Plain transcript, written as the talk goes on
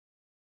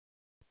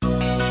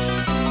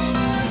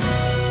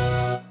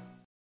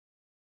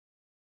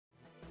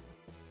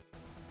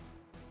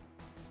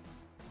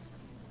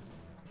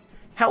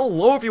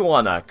Hello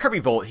everyone,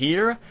 KirbyVolt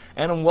here,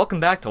 and welcome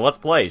back to Let's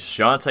Play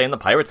Shantae and the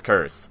Pirate's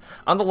Curse.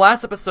 On the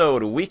last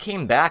episode, we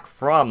came back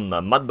from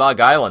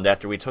Mudbug Island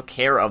after we took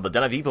care of the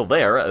Den of Evil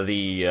there,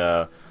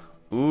 the,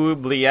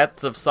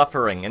 oubliette of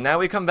suffering, and now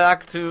we come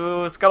back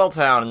to Scuttle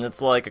Town, and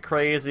it's like a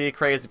crazy,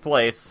 crazy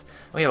place.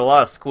 We have a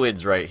lot of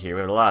squids right here, we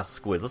have a lot of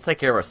squids. Let's take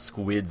care of our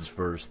squids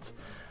first.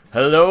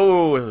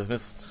 Hello,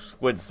 Miss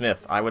Squid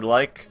Smith. I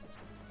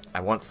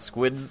want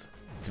squids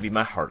to be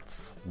my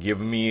hearts. Give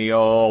me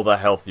all the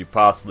health you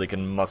possibly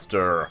can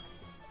muster.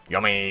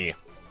 Yummy.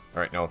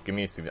 Alright, no, give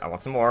me some. I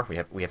want some more. We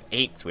have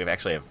 8. So we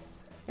got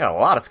a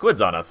lot of squids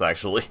on us,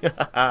 actually.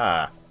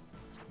 But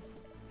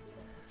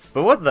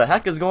what the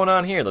heck is going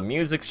on here? The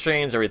music's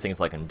changed, everything's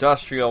like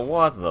industrial.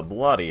 What the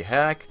bloody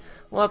heck?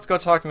 Let's go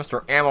talk to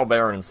Mr. Ammo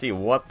Baron and see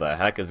what the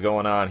heck is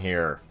going on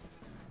here.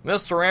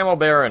 Mr. Ammo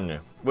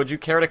Baron, would you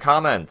care to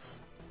comment?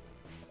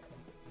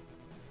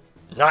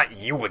 Not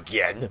you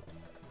again.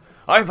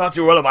 I thought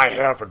you were out of my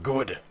hair for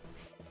good.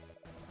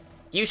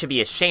 You should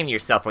be ashamed of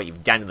yourself for what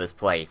you've done to this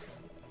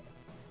place.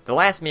 The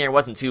last mayor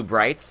wasn't too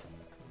bright.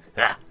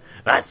 Ha!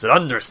 That's an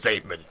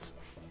understatement.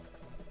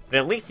 But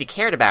at least he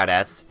cared about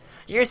us.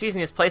 You're just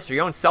using this place for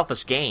your own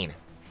selfish gain.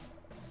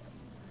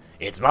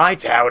 It's my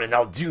town and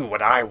I'll do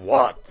what I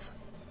want.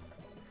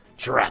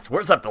 Drat,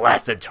 where's that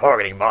blasted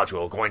targeting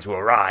module going to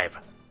arrive?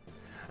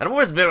 And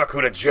where's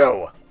Barracuda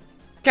Joe?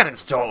 Can't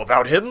install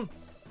without him.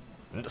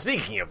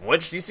 Speaking of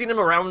which, you seen him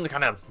around, the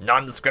kind of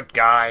nondescript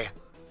guy?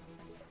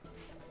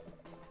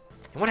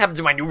 And what happened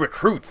to my new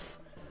recruits?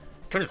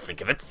 Come to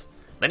think of it,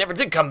 they never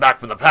did come back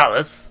from the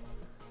palace.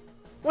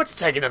 What's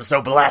taking them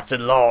so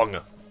blasted long?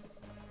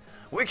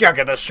 We can't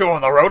get the show on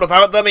the road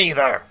without them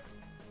either.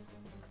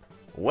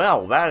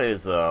 Well, that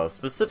is a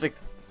specific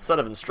set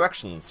of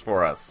instructions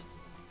for us.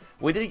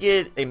 We did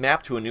get a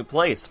map to a new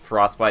place,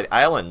 Frostbite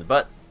Island,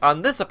 but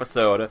on this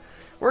episode,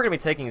 we're going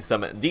to be taking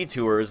some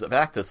detours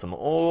back to some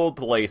old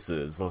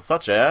places,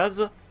 such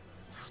as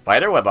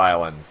Spiderweb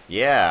Island.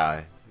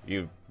 Yeah,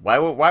 why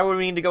would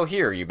we need to go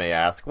here, you may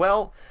ask?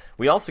 Well,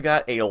 we also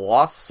got a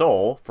lost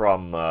soul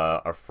from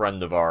a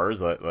friend of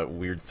ours, that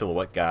weird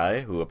silhouette guy,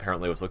 who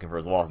apparently was looking for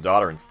his lost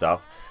daughter and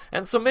stuff.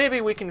 And so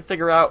maybe we can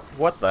figure out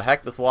what the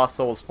heck this lost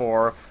soul is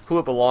for, who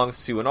it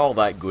belongs to, and all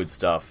that good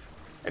stuff.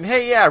 And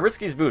hey, yeah,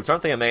 Risky's boots,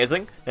 aren't they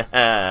amazing?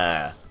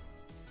 Hello,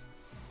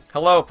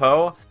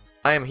 Poe.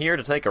 I am here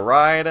to take a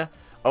ride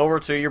over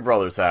to your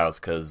brother's house,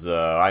 because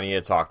I need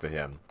to talk to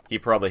him. He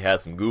probably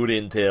has some good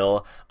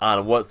intel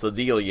on what's the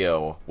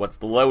dealio, what's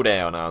the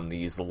lowdown on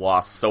these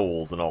lost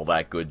souls and all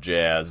that good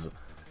jazz.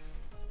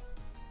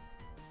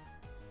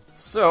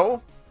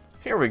 So,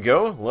 here we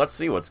go. Let's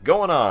see what's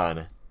going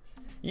on.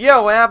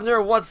 Yo,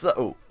 Abner, what's up?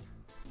 Oh.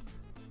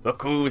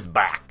 Look who's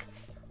back.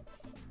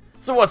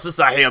 So what's this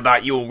I hear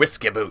about you and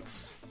Risky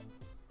Boots?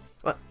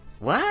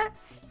 What?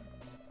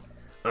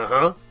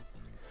 Uh-huh.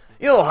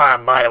 You're high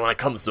and mighty when it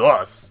comes to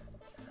us.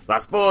 But I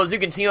suppose you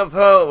can team up with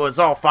her, it's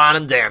all fine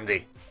and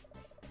dandy.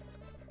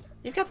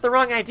 You've got the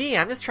wrong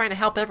idea. I'm just trying to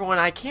help everyone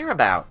I care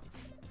about.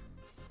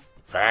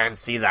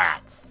 Fancy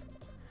that.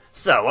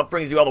 So, what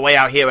brings you all the way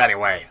out here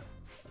anyway?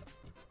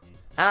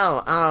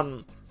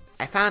 Oh,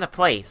 I found a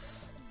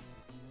place.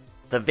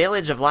 The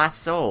Village of Lost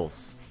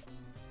Souls.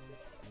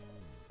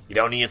 You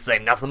don't need to say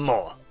nothing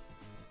more.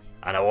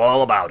 I know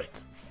all about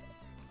it.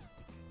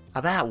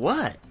 About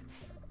what?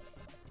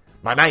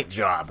 My night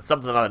job,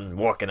 something I've been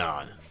working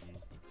on.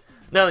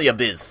 None of your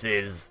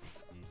biz,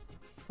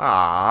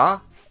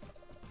 Aww.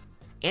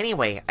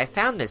 Anyway, I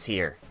found this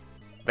here.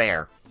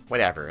 There.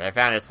 Whatever. I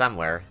found it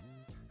somewhere.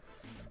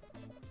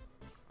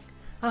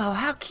 Oh,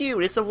 how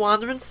cute. It's a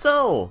wandering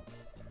soul.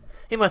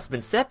 It must have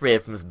been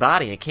separated from his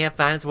body and can't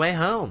find its way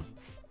home.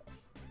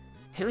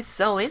 Whose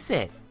soul is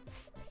it?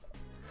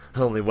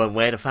 Only one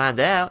way to find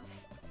out.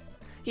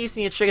 You just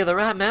need to trigger the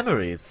right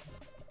memories.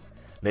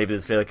 Maybe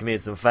this fella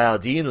committed some foul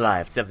deed in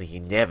life, something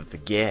he'd never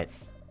forget.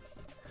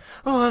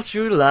 Or a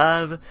true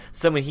love,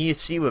 someone he or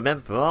she will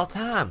remember for all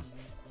time.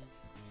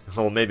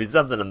 Or maybe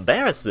something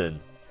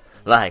embarrassing.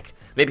 Like,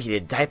 maybe he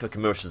did diaper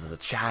commercials as a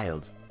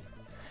child.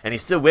 And he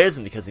still wears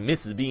them because he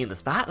misses being in the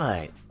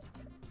spotlight.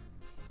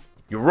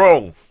 You're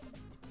wrong.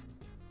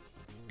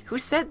 Who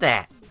said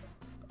that?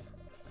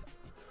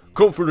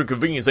 Comfort and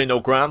convenience ain't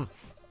no crime.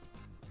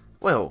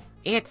 Well,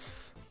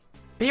 it's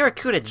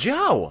Barracuda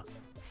Joe.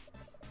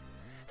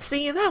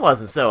 See, that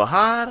wasn't so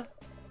hard.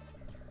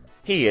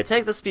 Here,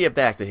 take the spear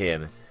back to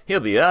him.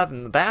 He'll be up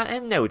and about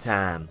in no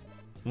time.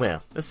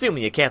 Well,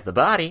 assuming you kept the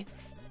body.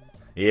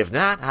 If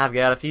not, I've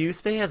got a few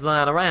spares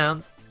lying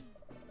around.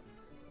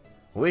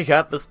 We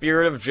got the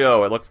spirit of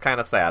Joe. It looks kind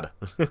of sad.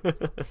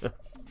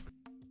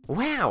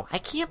 Wow, I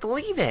can't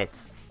believe it.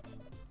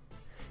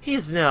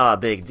 It's no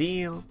big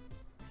deal.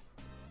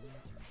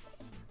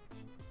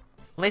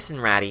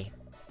 Listen, Ratty.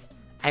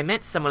 I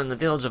met someone in the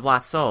Village of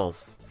Lost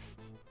Souls.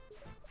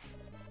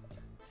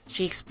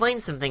 She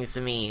explained some things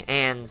to me,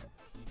 and,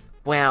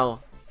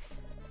 well,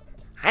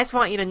 I just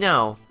want you to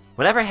know,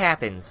 whatever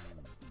happens,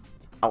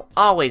 I'll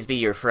always be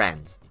your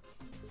friend.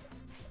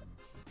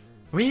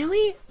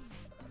 Really?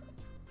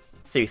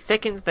 Through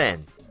thick and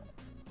thin.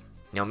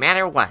 no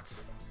matter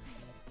what.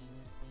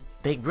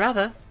 Big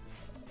brother?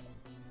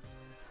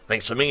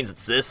 Thinks she means it,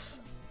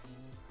 sis.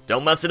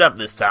 Don't mess it up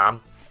this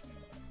time.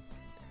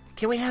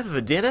 Can we have it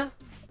for dinner?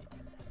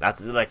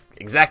 That's like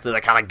exactly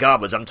the kind of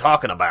garbage I'm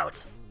talking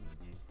about.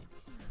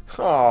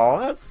 Oh,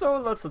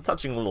 that's a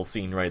touching little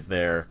scene right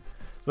there.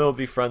 They'll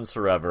be friends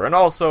forever. And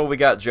also, we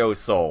got Joe's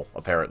soul,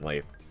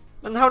 apparently.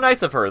 And how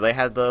nice of her, they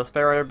had the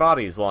spare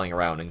bodies lying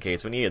around in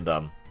case we needed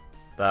them.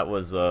 That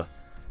was a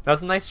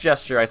nice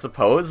gesture, I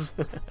suppose.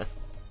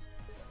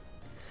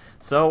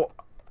 So,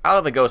 out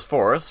of the Ghost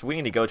Forest, we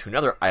need to go to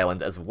another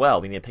island as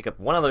well. We need to pick up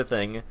one other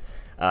thing.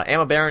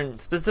 Ammo Baron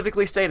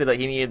specifically stated that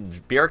he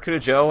needed Barracuda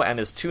Joe and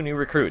his 2 new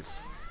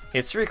recruits.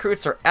 His 3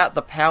 recruits are at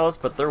the palace,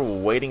 but they're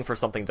waiting for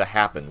something to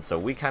happen, so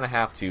we kind of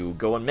have to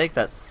go and make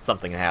that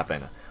something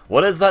happen.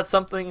 What is that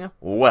something?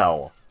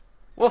 Well,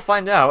 we'll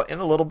find out in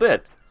a little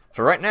bit.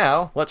 For right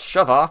now, let's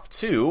shove off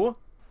to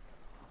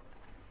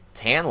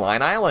Tan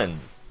Line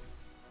Island.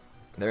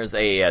 There's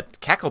a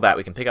Cacklebat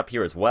we can pick up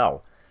here as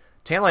well.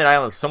 Tan Line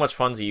Island is so much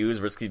fun to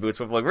use Risky Boots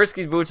with. Like,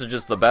 Risky Boots are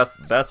just the best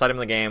item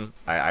in the game.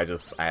 I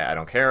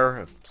don't care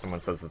if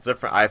someone says it's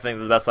different. I think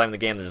the best item in the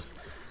game is just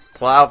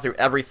plow through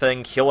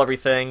everything, kill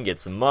everything, get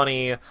some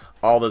money,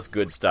 all this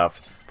good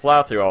stuff.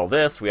 Plow through all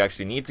this. We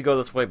actually need to go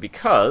this way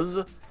because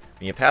when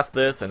you pass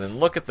this and then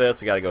look at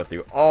this, we gotta go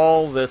through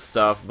all this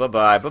stuff.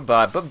 Bye-bye,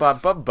 bye-bye, bye-bye,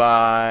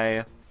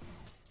 bye-bye.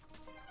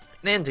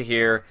 And into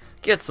here,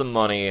 get some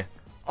money.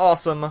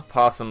 Awesome,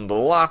 Possum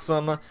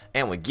Blossom,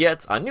 and we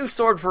get a new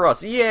sword for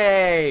us.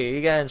 Yay!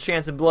 You got an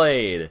enchanted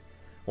blade.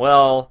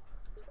 Well,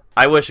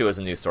 I wish it was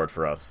a new sword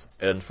for us.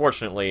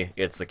 Unfortunately,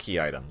 it's a key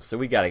item, so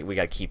we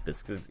gotta keep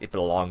this because it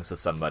belongs to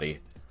somebody.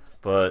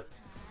 But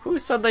who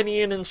said they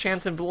need an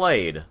enchanted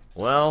blade?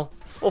 Well,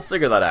 we'll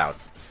figure that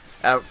out.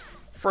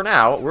 For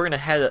now, we're gonna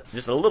head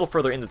just a little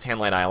further into Tan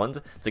Line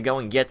Island to go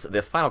and get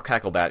the final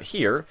Cacklebat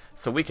here,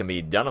 so we can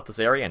be done with this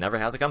area and never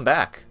have to come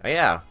back.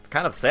 Yeah,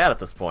 kind of sad at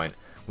this point.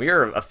 We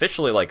are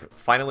officially, like,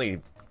 finally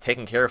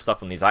taking care of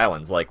stuff on these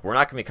islands. Like, we're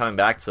not going to be coming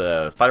back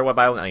to Spiderweb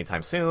Island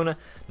anytime soon.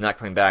 Not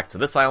coming back to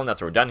this island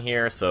after we're done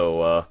here.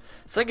 So,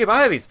 say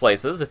goodbye to these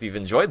places if you've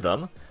enjoyed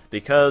them,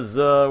 because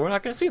we're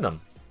not going to see them.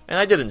 And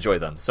I did enjoy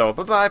them. So,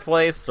 bye-bye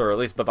place, or at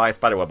least bye-bye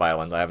Spiderweb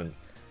Island.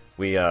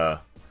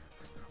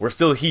 We're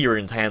still here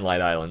in Tan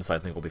Line Island, so I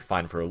think we'll be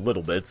fine for a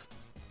little bit.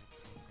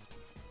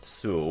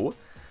 So,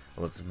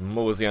 let's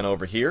mosey on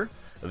over here.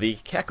 The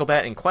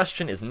Cacklebat in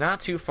question is not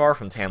too far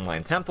from Tan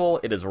Line Temple.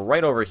 It is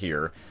right over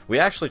here. We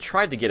actually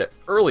tried to get it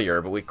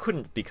earlier, but we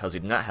couldn't because we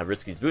did not have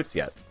Risky's boots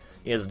yet.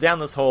 It is down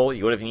this hole.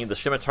 You would have needed the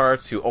Scimitar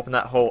to open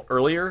that hole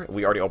earlier.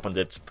 We already opened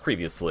it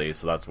previously,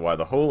 so that's why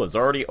the hole is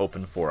already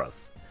open for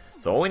us.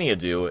 So all we need to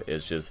do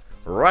is just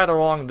right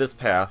along this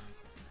path,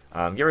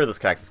 get rid of this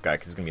cactus guy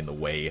because he's going to be in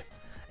the way,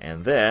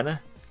 and then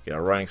get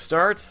a running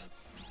start.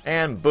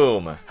 And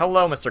boom!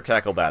 Hello, Mr.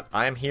 Cacklebat.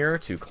 I am here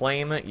to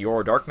claim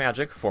your dark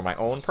magic for my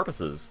own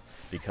purposes,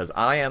 because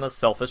I am a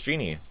selfish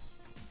genie.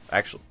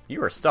 Actually,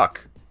 you are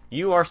stuck.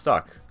 You are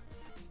stuck.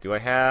 Do I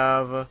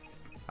have...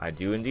 I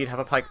do indeed have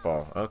a pike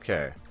ball.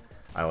 Okay.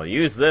 I will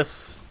use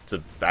this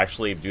to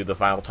actually do the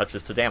final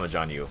touches to damage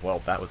on you. Well,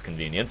 that was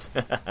convenient.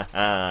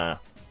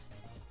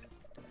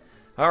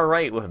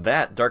 Alright, with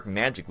that dark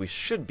magic, we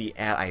should be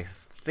at, I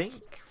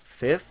think,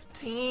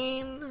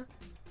 15?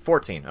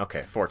 14.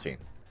 Okay, 14.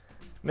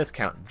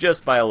 Miscount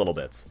just by a little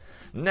bit.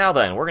 Now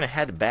then, we're gonna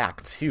head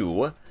back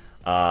to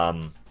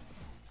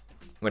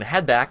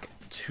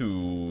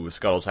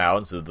Scuttle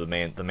Town, to the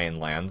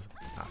mainland.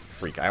 Ah,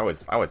 freak! I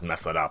always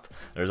mess that up.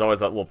 There's always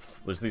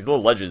there's these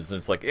little ledges, and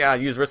it's like, yeah,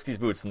 use Risky's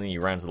boots, and then you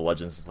run into the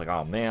ledges. It's like,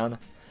 oh man.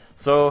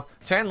 So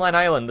Tan Line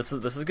Island, this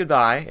is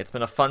goodbye. It's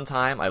been a fun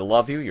time. I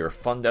love you. You're a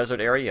fun desert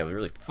area. You have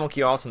really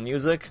funky, awesome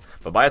music.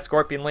 Bye-bye,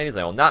 Scorpion ladies.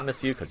 I will not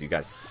miss you because you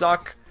guys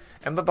suck.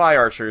 And bye-bye,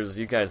 archers.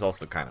 You guys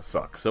also kind of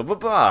suck. So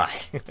bye-bye.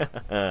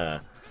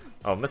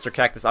 Oh, Mr.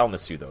 Cactus, I'll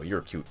miss you, though.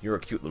 You're cute. You're a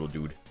cute little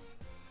dude.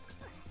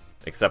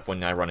 Except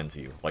when I run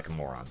into you, like a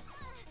moron.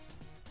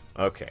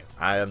 Okay,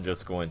 I am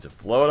just going to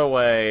float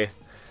away.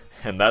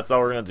 And that's all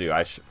we're going to do.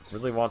 I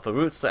really want the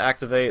roots to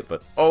activate,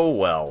 but oh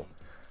well.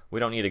 We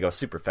don't need to go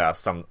super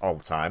fast all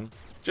the time.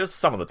 Just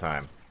some of the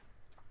time.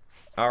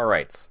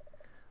 Alright.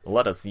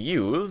 Let us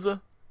use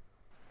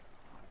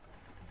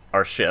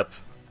our ship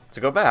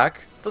to go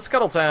back to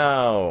Scuttle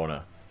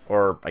Town!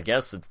 Or, I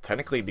guess it's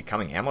technically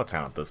becoming Ammo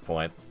Town at this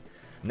point.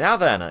 Now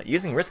then,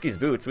 using Risky's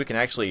boots, we can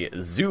actually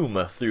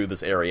zoom through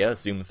this area,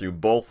 zoom through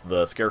both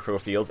the Scarecrow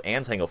Fields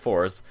and Tangle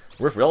Forest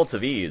with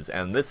relative ease,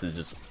 and this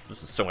is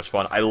so much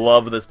fun. I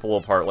love this pull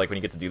apart, like, when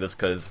you get to do this,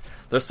 because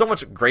there's so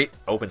much great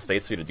open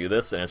space for you to do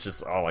this, and it's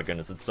just, oh my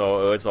goodness, it's a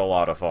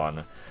lot of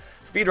fun.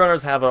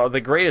 Speedrunners have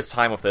the greatest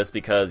time with this,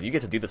 because you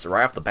get to do this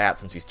right off the bat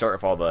since you start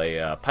with all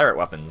the pirate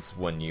weapons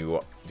when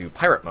you do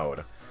pirate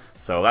mode.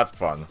 So that's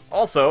fun.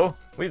 Also,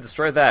 we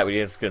destroyed that. We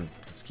just can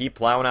keep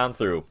plowing on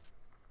through.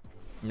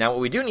 Now,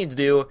 what we do need to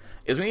do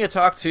is we need to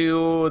talk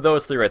to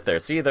those 3 right there.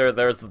 See,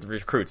 there's the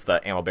recruits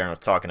that Ammo Baron was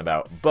talking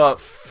about.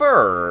 But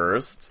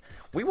first,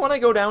 we want to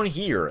go down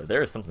here.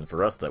 There's something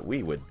for us that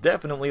we would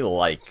definitely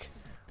like.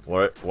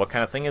 What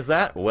kind of thing is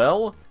that?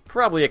 Well,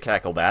 probably a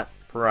cacklebat.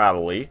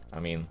 Probably. I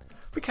mean,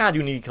 we kind of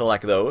do need to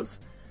collect those.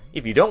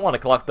 If you don't want to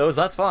collect those,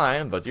 that's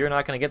fine, but you're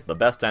not going to get the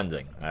best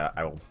ending.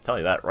 I will tell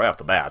you that right off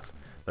the bat.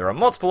 There are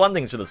multiple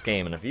endings to this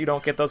game, and if you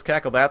don't get those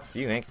cacklebats,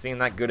 you ain't seeing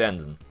that good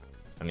ending.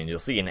 I mean, you'll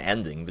see an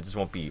ending, but it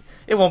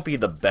won't be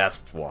the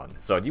best one.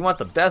 So, do you want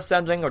the best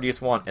ending, or do you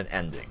just want an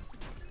ending?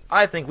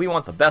 I think we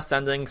want the best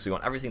ending, so we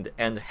want everything to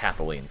end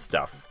happily and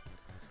stuff.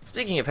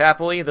 Speaking of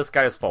happily, this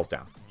guy just falls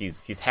down.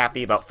 He's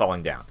happy about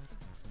falling down.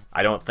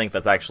 I don't think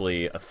that's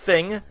actually a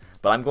thing,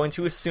 but I'm going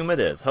to assume it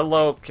is.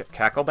 Hello,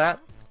 Cacklebat?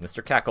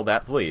 Mr.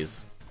 Cacklebat,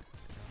 please.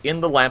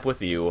 In the lamp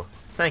with you.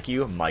 Thank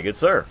you, my good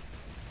sir.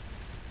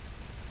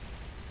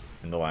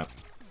 In the lamp.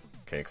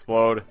 Okay,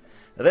 explode.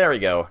 There we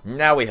go.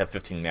 Now we have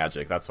 15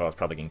 magic. That's what I was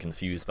probably getting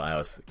confused by. I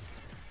was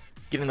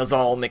getting those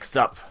all mixed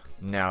up.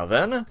 Now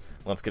then,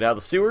 let's get out of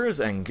the sewers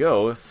and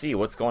go see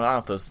what's going on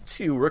with those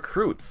two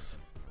recruits.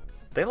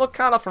 They look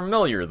kind of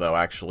familiar, though,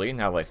 actually,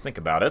 now that I think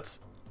about it.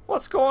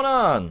 What's going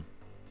on?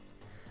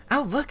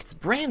 Oh, look, it's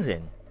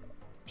Brandon.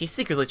 He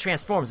secretly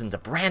transforms into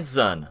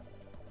Bran-Son.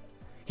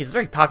 He's a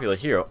very popular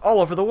hero all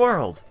over the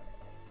world.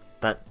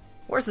 But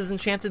where's his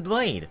enchanted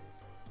blade?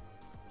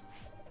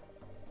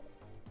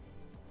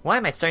 Why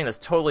am I starting this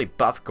totally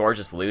buff,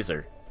 gorgeous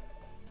loser?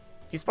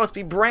 He's supposed to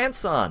be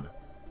Bran-Son.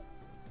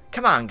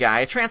 Come on,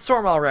 guy,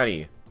 transform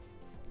already.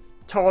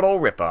 Total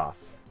ripoff.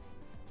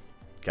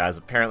 Guy's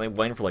apparently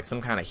waiting for like some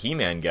kind of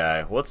He-Man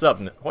guy. What's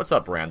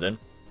up, Brandon?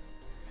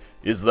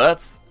 Is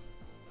that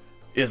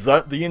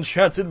the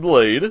enchanted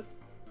blade?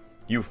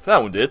 You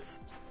found it?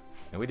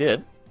 And we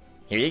did.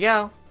 Here you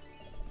go.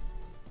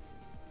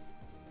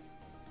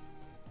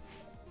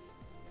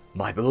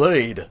 My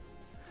blade.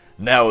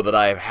 Now that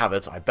I have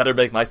it, I better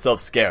make myself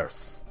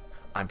scarce.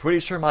 I'm pretty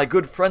sure my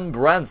good friend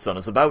Bran-Son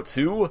is about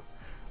to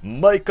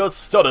make a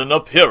sudden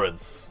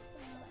appearance.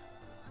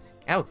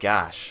 Oh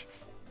gosh.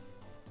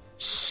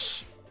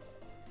 Shh.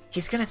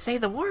 He's gonna say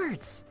the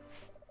words.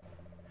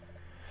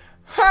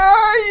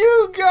 Hey,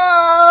 you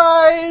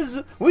guys!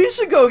 We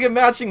should go get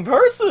matching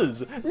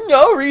purses.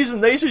 No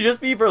reason they should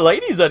just be for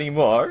ladies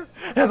anymore.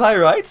 Am I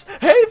right?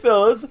 Hey,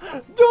 fellas!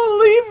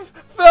 Don't leave,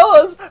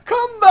 fellas!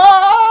 Come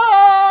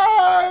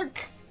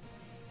back!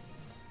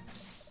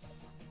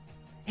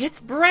 It's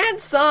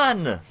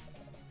Bran-Son!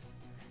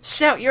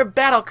 Shout your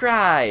battle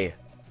cry!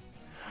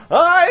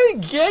 I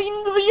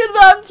gained the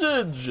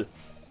advantage!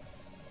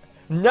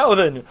 Now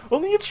then,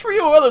 only a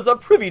trio of others are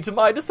privy to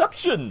my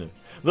deception.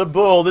 The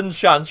bold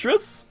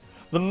enchantress,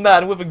 the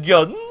man with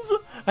guns,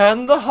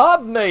 and the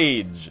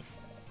hobmage.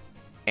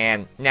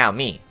 And now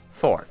me,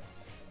 4.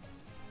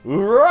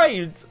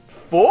 Right,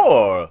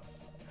 4.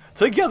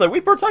 Together we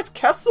protect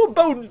Castle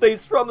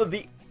Boneface from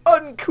the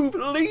uncouth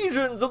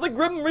legions of the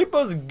Grim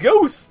Reaper's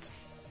ghost.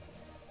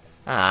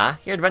 Ah,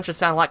 your adventures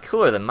sound a lot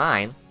cooler than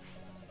mine.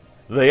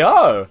 They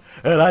are,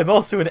 and I'm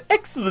also an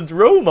excellent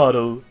role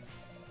model.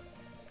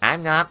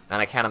 I'm not,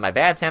 on account of my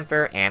bad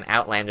temper and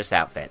outlandish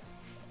outfit.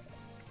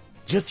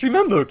 Just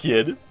remember,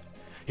 kid,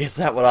 it's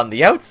not what's on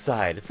the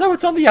outside. It's not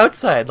what's on the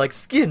outside, like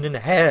skin and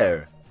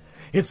hair.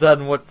 It's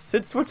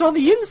what's on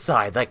the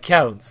inside that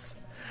counts.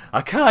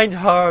 A kind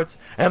heart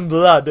and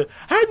blood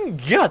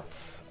and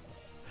guts.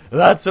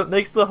 That's what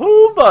makes the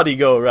whole body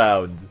go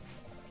round.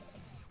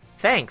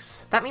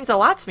 Thanks. That means a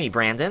lot to me,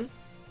 Brandon.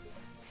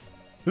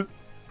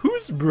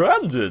 Who's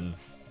Brandon?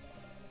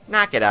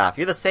 Knock it off.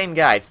 You're the same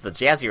guy, just a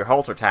jazzier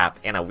halter top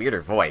and a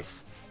weirder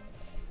voice.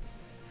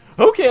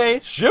 Okay,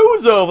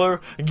 show's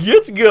over.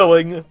 Get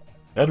going.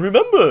 And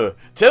remember,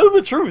 tell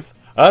the truth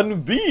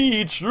and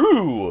be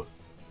true.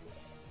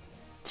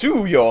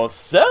 To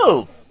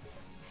yourself.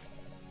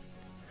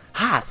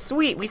 Ha,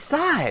 sweet, we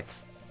saw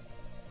it.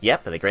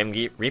 Yep, the Grim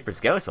Reaper's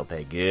ghost will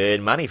pay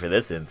good money for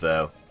this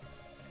info.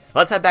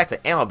 Let's head back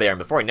to Ammo Baron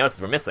before he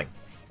notices we're missing.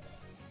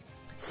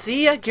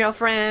 See ya,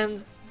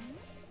 girlfriend.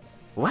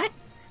 What?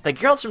 The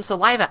girls from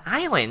Saliva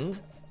Island?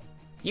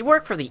 You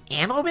work for the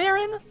Ammo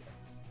Baron?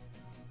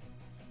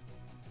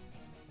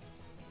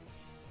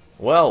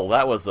 Well,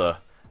 that was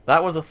a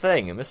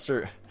thing,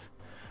 Mr.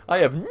 I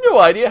have no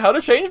idea how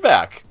to change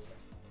back.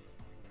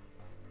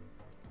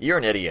 You're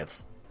an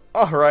idiot.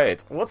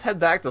 Alright, let's head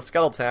back to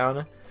Scuttle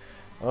Town.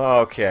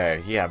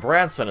 Okay, yeah,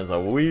 Bran-Son is a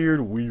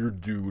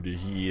weird dude.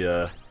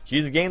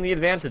 He's gained the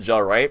advantage,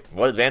 alright.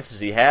 What advantage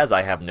he has,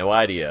 I have no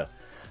idea.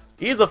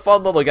 He's a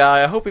fun little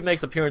guy. I hope he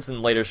makes appearance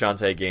in later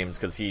Shantae games,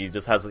 because he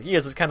has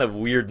this kind of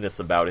weirdness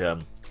about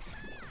him.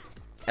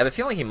 I have a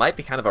feeling he might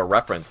be kind of a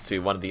reference to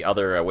one of the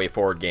other Way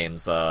Forward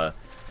games. I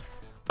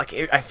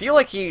feel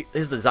like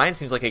his design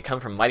seems like it come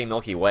from Mighty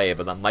Milky Way,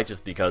 but that might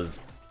just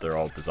because they're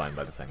all designed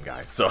by the same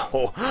guy.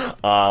 So,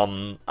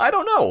 I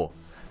don't know.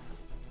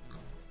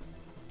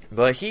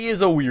 But he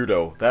is a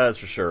weirdo, that is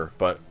for sure.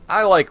 But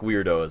I like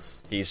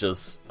weirdos. He's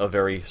just a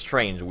very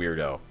strange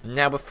weirdo.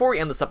 Now, before we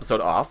end this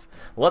episode off,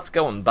 let's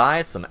go and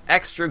buy some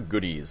extra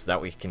goodies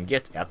that we can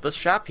get at the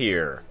shop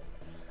here.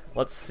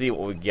 Let's see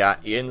what we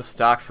got in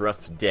stock for us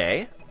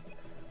today.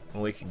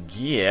 we could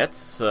get,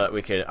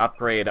 we could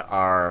upgrade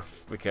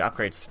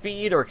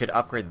speed, or we could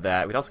upgrade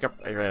that. We'd also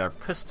upgrade our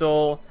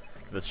pistol,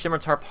 the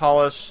Scimitar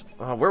polish.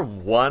 We're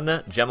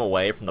one gem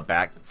away from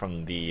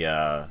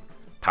the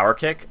power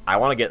kick. I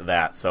want to get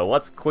that, so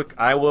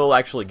I will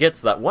actually get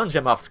to that one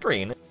gem off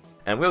screen,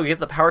 and we'll get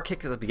the power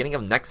kick at the beginning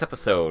of next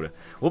episode.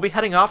 We'll be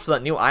heading off to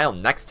that new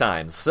island next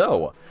time,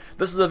 so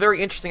this is a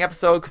very interesting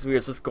episode because we were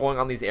just going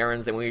on these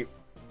errands, and we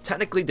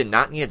technically did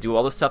not need to do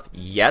all this stuff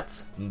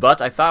yet,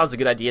 but I thought it was a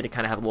good idea to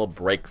kind of have a little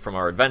break from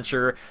our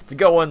adventure, to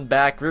go in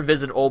back,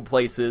 revisit old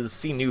places,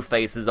 see new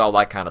faces, all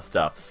that kind of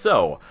stuff.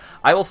 So,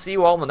 I will see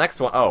you all in the next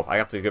one. Oh, I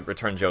have to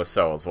return Joe's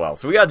soul as well.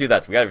 So we gotta do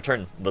that. We gotta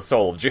return the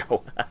soul of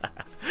Joe.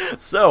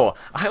 So,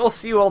 I will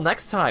see you all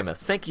next time.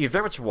 Thank you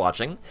very much for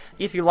watching.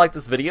 If you liked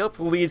this video,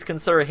 please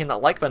consider hitting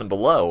that like button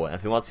below. And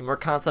if you want to see more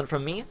content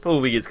from me,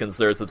 please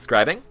consider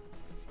subscribing.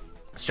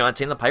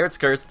 Shantae and the Pirate's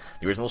Curse,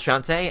 the original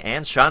Shantae,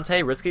 and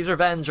Shantae Risky's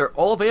Revenge are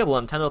all available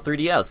on Nintendo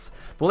 3DS.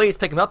 Please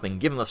pick them up and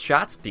give them a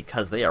shot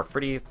because they are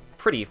pretty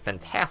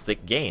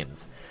fantastic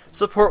games.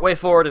 Support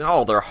WayForward and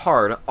all their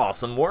hard,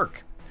 awesome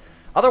work.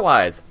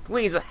 Otherwise,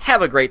 please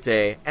have a great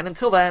day, and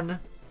until then,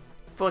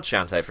 vote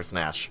Shantae for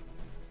Smash.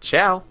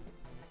 Ciao!